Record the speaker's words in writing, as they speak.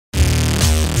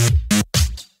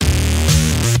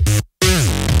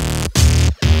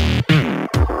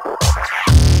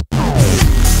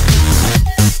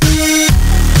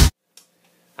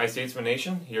Statesman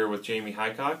Nation, here with Jaymee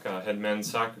Highcock, head men's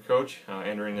soccer coach,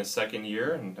 entering his second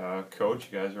year. And coach,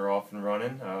 you guys are off and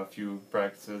running, a few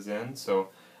practices in. So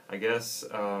I guess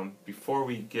before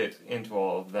we get into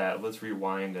all of that, let's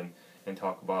rewind and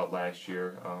talk about last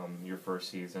year, your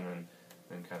first season,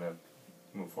 and kind of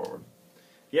move forward.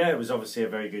 Yeah, it was obviously a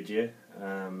very good year.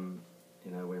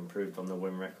 We improved on the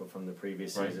win record from the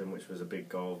previous season, which was a big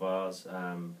goal of ours.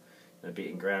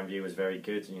 Beating Grandview was very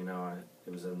good.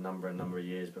 It was a number of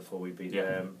years before we beat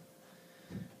them.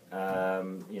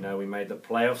 We made the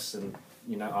playoffs, and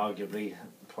arguably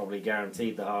probably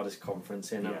guaranteed the hardest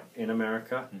conference in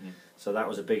America. Mm-hmm. So that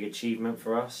was a big achievement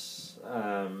for us.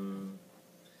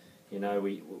 We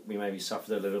maybe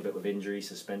suffered a little bit with injuries,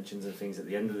 suspensions, and things at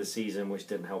the end of the season, which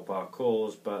didn't help our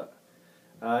cause. But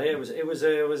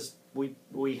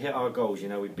we hit our goals.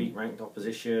 We beat ranked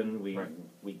opposition.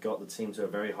 We got the team to a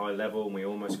very high level, and we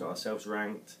almost got ourselves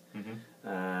ranked. Mm-hmm.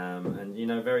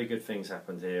 And very good things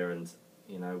happened here. And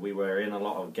we were in a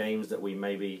lot of games that we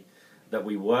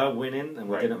were winning, and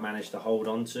we didn't manage to hold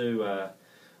onto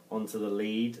the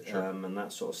lead. Sure. And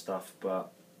that sort of stuff.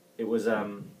 But it was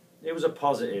a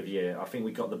positive year. I think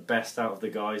we got the best out of the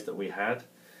guys that we had,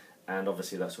 and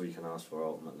obviously that's what you can ask for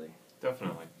ultimately.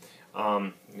 Definitely.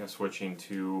 Switching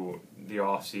to the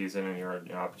off season and your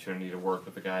opportunity to work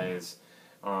with the guys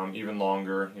even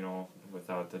longer,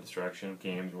 without the distraction of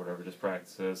games or whatever, just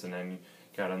practices, and then you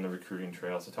got on the recruiting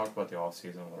trail. So talk about the off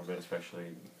season a little bit,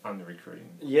 especially on the recruiting.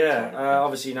 Yeah,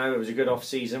 obviously, it was a good off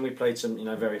season. We played some,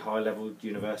 very high level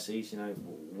universities.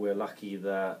 We're lucky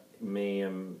that me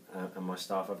and my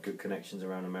staff have good connections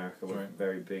around America with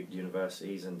very big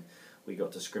universities, and we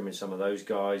got to scrimmage some of those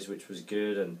guys, which was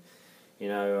good. And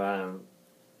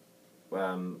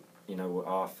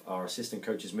our assistant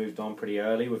coaches moved on pretty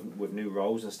early with new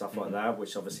roles and stuff like that,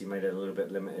 which obviously made it a little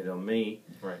bit limited on me.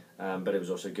 Right. But it was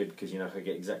also good because I could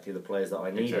get exactly the players that I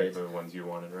needed. Exactly the ones you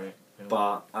wanted, right? Yeah.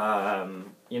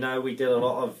 But we did a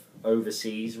lot of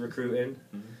overseas recruiting.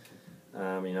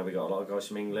 Mm-hmm. We got a lot of guys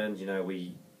from England.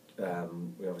 We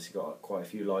obviously got quite a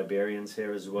few Liberians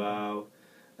here as well.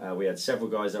 We had several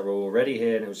guys that were already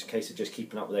here, and it was a case of just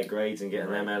keeping up with their grades and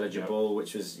getting them eligible,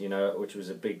 which was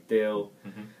a big deal.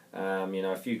 Mm-hmm.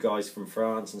 A few guys from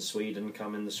France and Sweden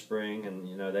come in the spring, and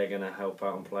they're going to help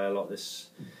out and play a lot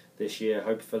this year,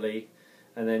 hopefully.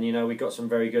 And then we got some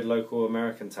very good local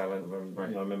American talent. I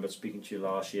remember speaking to you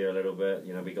last year a little bit.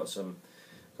 We got some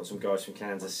guys from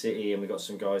Kansas City, and we got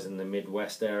some guys in the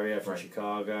Midwest area from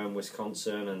Chicago and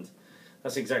Wisconsin, and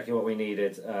that's exactly what we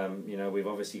needed. We've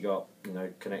obviously got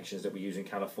connections that we use in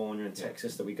California and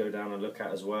Texas that we go down and look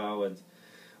at as well. And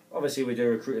obviously we do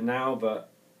recruiting now, but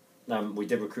we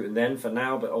did recruiting then for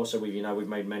now. But also we've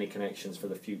made many connections for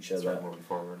the future that moving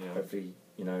forward. Yeah. Hopefully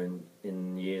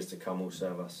in years to come will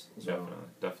serve us as well.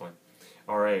 Definitely.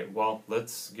 All right. Well,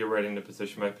 let's get right into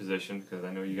position by position, because I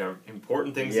know you got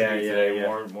important things to do today.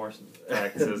 More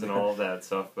practices and all of that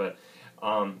stuff, but.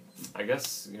 I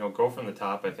guess go from the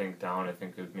top. I think down. I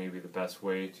think is maybe the best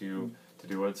way to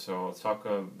do it. So let's talk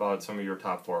about some of your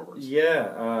top forwards.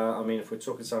 Yeah, if we're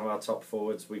talking some of our top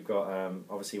forwards, we've got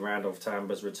obviously Randolph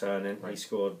Tamba's returning. He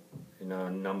scored a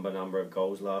number of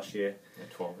goals last year.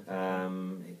 12.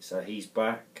 So he's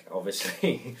back.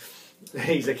 Obviously,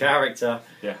 he's a character.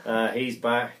 Yeah. He's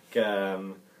back.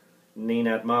 Nenad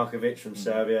Markovic from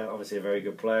Serbia, obviously a very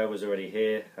good player, was already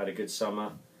here. Had a good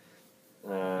summer.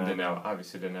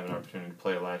 Obviously didn't have an opportunity to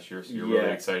play last year, so you're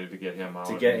really excited to get him out.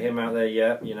 To get him out there,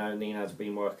 Nenad's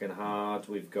been working hard.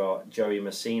 We've got Joey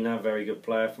Messina, very good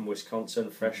player from Wisconsin,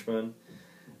 freshman.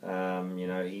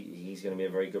 He's going to be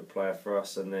a very good player for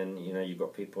us. And then you've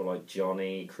got people like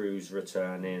Johnny Cruz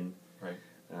returning,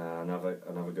 another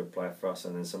good player for us.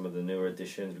 And then some of the newer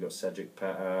additions, we've got Cedric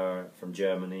Petter from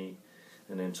Germany.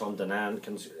 And then Tom Danan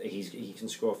he can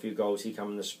score a few goals. He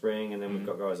come in the spring, and then we've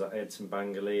got guys like Edson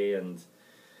Bangali and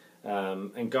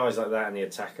guys like that in the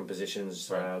attacking positions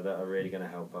that are really going to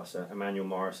help us. Emmanuel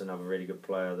Morris, another really good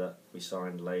player that we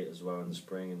signed late as well in the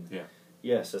spring.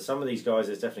 And so some of these guys,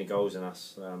 there's definitely goals in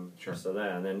us. So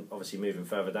there, and then obviously moving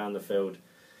further down the field,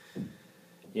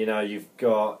 you've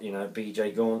got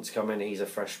BJ Gaunt's coming. He's a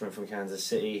freshman from Kansas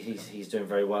City. He's doing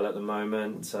very well at the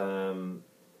moment.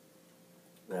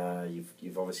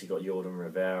 You've obviously got Jordan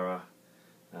Rivera,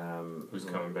 who's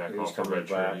coming back.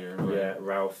 Yeah,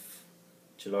 Ralph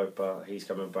Chilopa, he's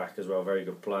coming back as well. Very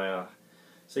good player.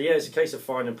 So it's a case of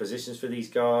finding positions for these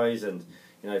guys and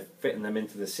fitting them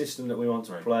into the system that we want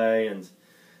to play. And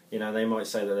they might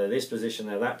say that they're this position,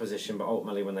 they're that position, but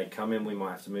ultimately when they come in, we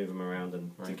might have to move them around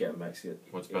and to get them back to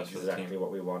what's best exactly for the team.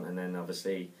 what we want. And then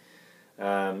obviously,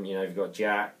 you've got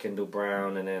Jack, Kendall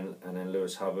Brown, and then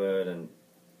Lewis Hubbard and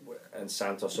and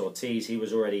Santos Ortiz, he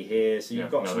was already here, so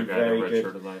you've got some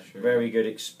very good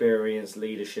experience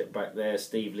leadership back there.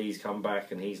 Steve Lee's come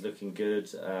back and he's looking good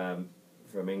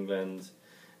from England,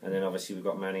 and then obviously we've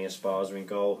got Manny Esparza in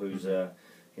goal, who's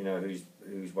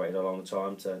who's waited a long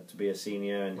time to be a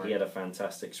senior, and he had a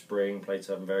fantastic spring, played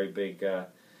some very big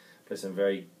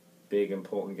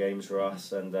important games for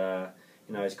us, and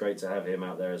it's great to have him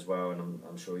out there as well, and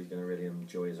I'm sure he's going to really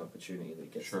enjoy his opportunity that he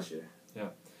gets this year. Yeah.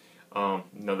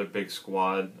 Another big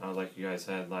squad like you guys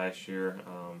had last year.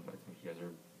 I think you guys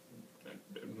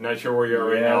are not sure where you are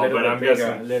right now, but I'm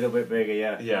guessing a little bit bigger.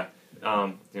 Yeah.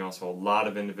 Yeah. So a lot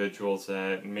of individuals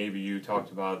that maybe you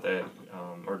talked about that,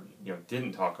 or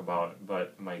didn't talk about,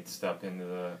 but might step into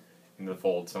the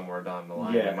fold somewhere down the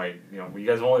line. Yeah. They might, you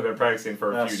guys have only been practicing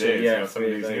for a few days. Yeah, some of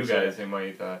these new guys, they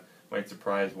might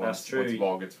surprise once the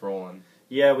ball gets rolling.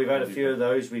 Yeah, we've had a few of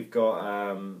those. We've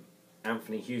got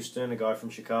Anthony Houston, a guy from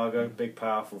Chicago, big,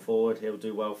 powerful forward. He'll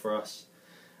do well for us.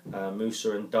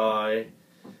 Musa and Dai.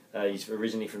 He's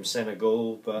originally from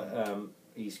Senegal, but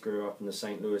he's grew up in the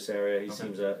St. Louis area. He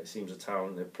seems a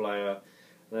talented player.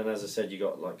 And then, as I said, you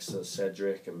got like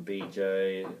Cedric and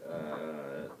BJ.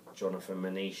 Jonathan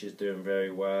Manish is doing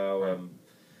very well.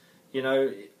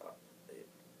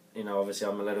 Obviously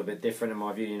I'm a little bit different in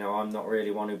my view. I'm not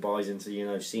really one who buys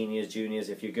into seniors, juniors.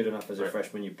 If you're good enough as a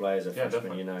freshman, you play as a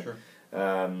freshman. Definitely.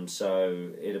 Sure.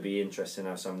 So it'll be interesting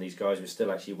how some of these guys. We're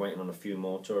still actually waiting on a few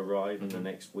more to arrive in the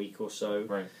next week or so.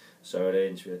 Right. So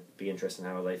it'll be interesting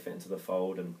how they fit into the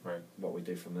fold and what we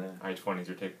do from there. I-20s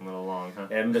are taking a little long, huh?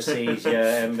 Embassies,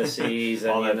 embassies,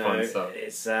 all and that fun stuff.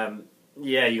 It's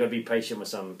you got to be patient with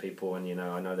some people, and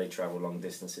I know they travel long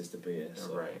distances to be here.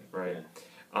 So, Right.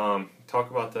 Yeah.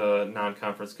 Talk about the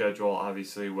non-conference schedule.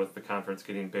 Obviously, with the conference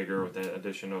getting bigger, with the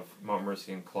addition of Mount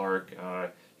Mercy and Clark,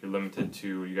 you're limited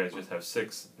to. You guys just have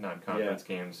 6 non-conference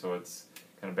games, so it's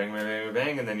kind of bang, bang, bang,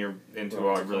 bang, and then you're into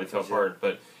a really tough part.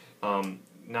 But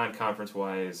non-conference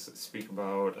wise, speak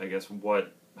about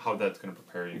how that's going to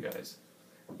prepare you guys.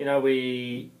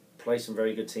 We play some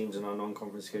very good teams in our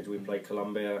non-conference schedule. We play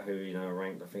Columbia, who are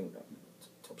ranked, I think,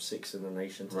 top 6 in the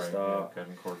nation to start. Got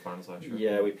in quarterfinals last year.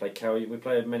 Yeah, we play We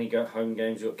play many home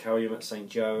games. We've got Calium at St.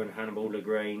 Joe and Hannibal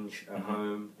LaGrange at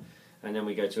home, and then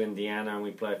we go to Indiana and we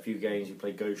play a few games. We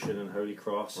play Goshen and Holy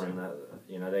Cross, and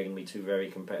they're going to be 2 very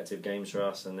competitive games for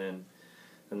us. And then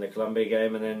the Columbia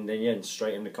game, and then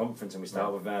straight into conference, and we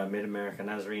start with Mid-America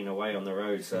Nazarene away on the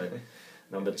road. So.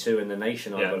 Number 2 in the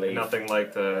nation, I believe. Nothing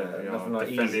like the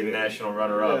defending national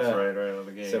runner-ups, right out of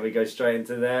the game. So we go straight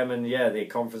into them, and the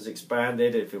conference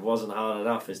expanded. If it wasn't hard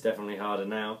enough, it's definitely harder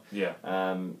now. Yeah.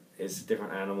 It's a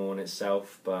different animal in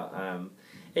itself, but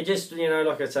it just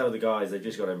like I tell the guys, they've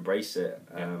just got to embrace it.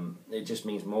 It just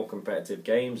means more competitive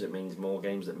games. It means more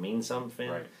games that mean something.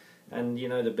 Right. And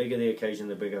the bigger the occasion,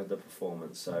 the bigger the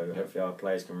performance. So hopefully our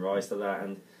players can rise to that.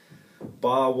 And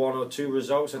bar 1 or 2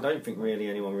 results, I don't think really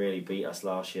anyone really beat us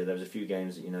last year. There was a few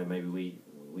games that maybe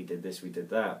we did this, we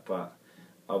did that, but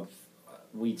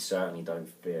we certainly don't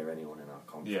fear anyone in our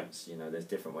conference. There's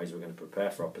different ways we're going to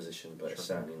prepare for opposition, but it's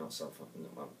certainly not something.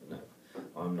 No,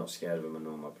 I'm not scared of them, and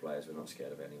nor my players. We're not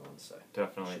scared of anyone, so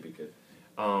definitely should be good.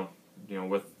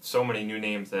 With so many new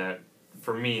names that.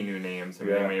 For me, new names. I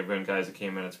mean, there may have been guys that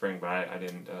came in spring, but I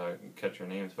didn't catch your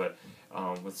names. But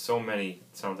with so many,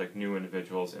 it sounds like new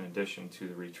individuals in addition to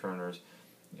the returners,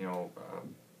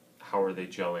 how are they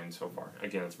gelling so far?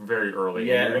 Again, it's very early.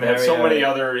 Yeah, you're going to have so many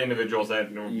other individuals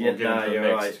that we'll get into the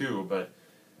mix too. But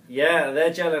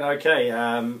they're gelling okay.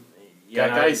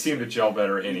 Guys seem to gel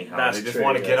better anyhow. They just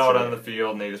want to get out on the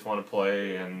field and they just want to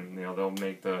play, and they'll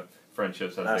make the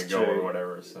friendships as they go or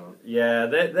whatever. So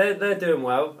they're doing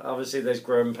well. Obviously, there's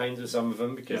growing pains with some of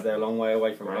them because they're a long way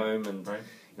away from home,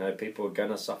 and people are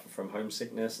gonna suffer from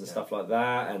homesickness and stuff like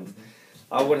that. And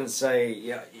I wouldn't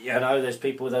say there's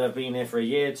people that have been here for a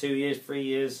year, 2 years, 3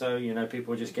 years. So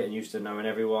people are just getting used to knowing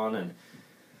everyone. And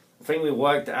I think we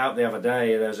worked it out the other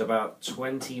day. There's about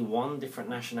 21 different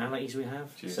nationalities we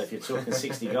have. Jeez. So if you're talking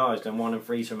 60 guys, then 1 in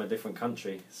 3's from a different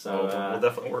country. So we'll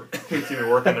definitely work. We keep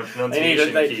working the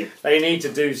pronunciation key. They need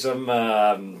to do some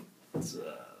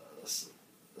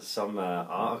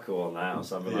article on that or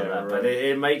something like that. Right. But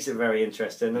it makes it very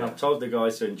interesting, and I've told the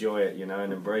guys to enjoy it,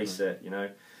 and embrace it.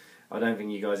 I don't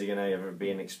think you guys are going to ever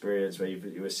be an experience where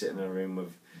you were sitting in a room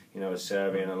with a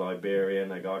Serbian, a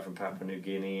Liberian, a guy from Papua New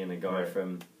Guinea, and a guy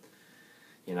from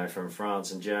from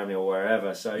France and Germany or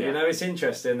wherever. So, it's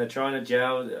interesting. They're trying to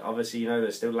gel. Obviously,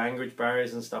 there's still language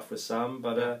barriers and stuff with some,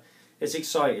 but it's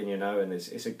exciting, and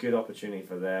it's a good opportunity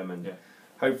for them. And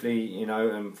hopefully,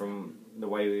 and from the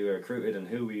way we were recruited and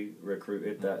who we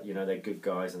recruited, that, they're good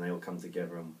guys and they all come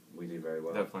together and we do very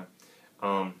well. Definitely.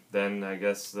 Then I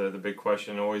guess the big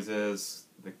question always is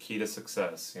the key to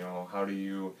success. How do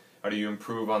you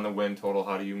improve on the win total?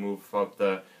 How do you move up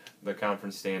the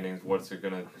conference standings? What's it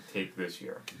going to take this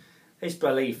year? It's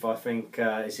belief. I think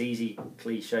it's easy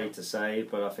cliche to say,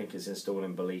 but I think it's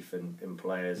installing belief in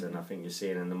players, and I think you're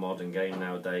seeing in the modern game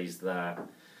nowadays that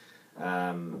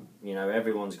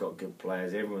everyone's got good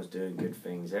players, everyone's doing good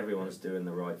things, everyone's doing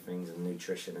the right things in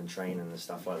nutrition and training and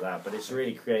stuff like that. But it's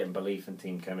really creating belief and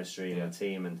team chemistry in the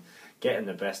team and getting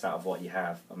the best out of what you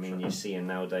have. I mean, you're seeing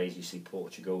nowadays, you see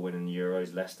Portugal winning the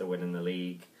Euros, Leicester winning the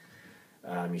league.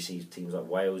 You see teams like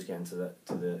Wales getting to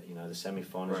the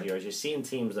semi-finals. Right. Euros. You're seeing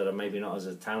teams that are maybe not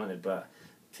as talented, but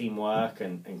teamwork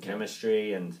and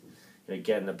chemistry and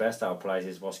getting the best out of players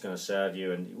is what's going to serve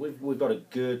you. And we've got a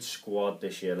good squad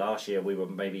this year. Last year we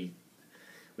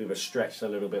were stretched a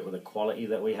little bit with the quality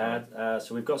that we had.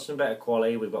 So we've got some better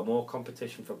quality. We've got more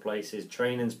competition for places.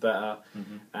 Training's better,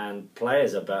 and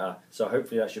players are better. So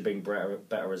hopefully that should bring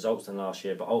better results than last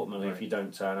year. But ultimately, if you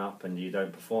don't turn up and you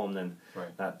don't perform, then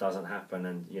that doesn't happen.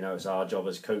 And it's our job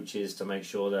as coaches to make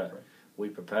sure that we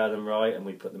prepare them right and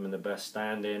we put them in the best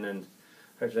standing, and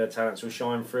hopefully their talents will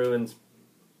shine through and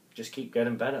just keep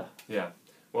getting better. Yeah.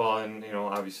 Well, and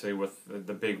obviously with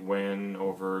the big win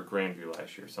over Grandview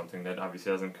last year, something that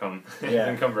obviously hasn't come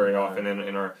very often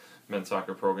in our men's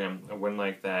soccer program. A win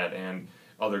like that and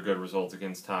other good results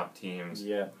against top teams.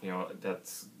 Yeah.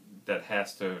 That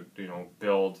has to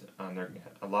build on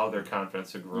allow their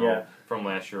confidence to grow from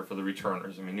last year for the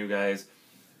returners. I mean, you guys,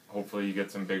 hopefully you get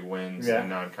some big wins in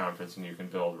non-conference and you can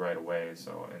build right away.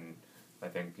 So and I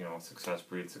think success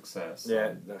breeds success. So.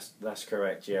 Yeah, that's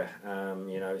correct. Yeah,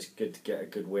 it's good to get a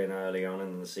good win early on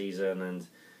in the season, and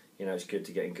it's good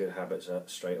to get in good habits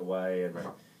up straight away. And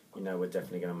we're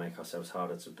definitely going to make ourselves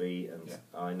harder to beat. And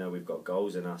I know we've got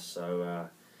goals in us, so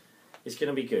it's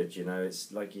going to be good.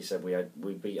 It's like you said,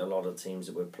 we beat a lot of teams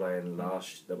that we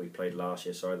played last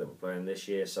year. Sorry, that we're playing this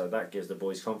year. So that gives the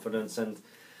boys confidence, and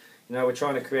we're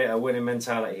trying to create a winning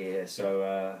mentality here.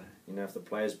 So. If the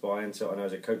players buy into it, I know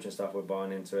as a coach and staff we're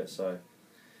buying into it, so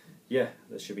there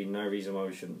should be no reason why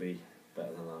we shouldn't be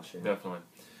better than last year. Definitely.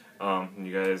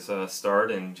 You guys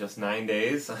start in just 9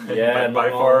 days. Yeah, by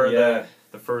far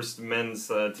the first men's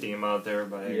team out there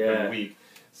by a good week.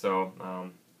 So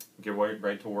get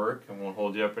right to work. I won't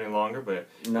hold you up any longer, but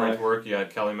right to work. You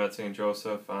had Kelly Met St.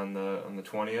 Joseph on the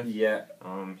 20th. Yeah.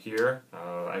 Here,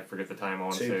 I forget the time. I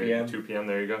want to 2 say p.m. 2 p.m.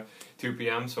 There you go, 2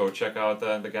 p.m. So check out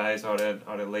the guys out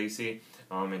at Lacey.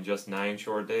 In just 9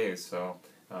 short days. So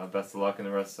best of luck in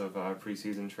the rest of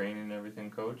preseason training and everything,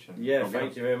 Coach. And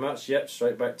thank you very much. Yep,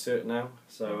 straight back to it now.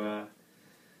 So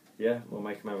we'll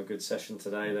make them have a good session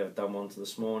today. They've done one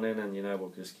this morning, and we'll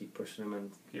just keep pushing them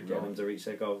and get them to reach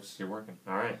their goals. Keep working.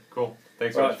 All right, cool.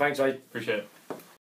 Thanks, All right, Coach. thanks, mate. Appreciate it.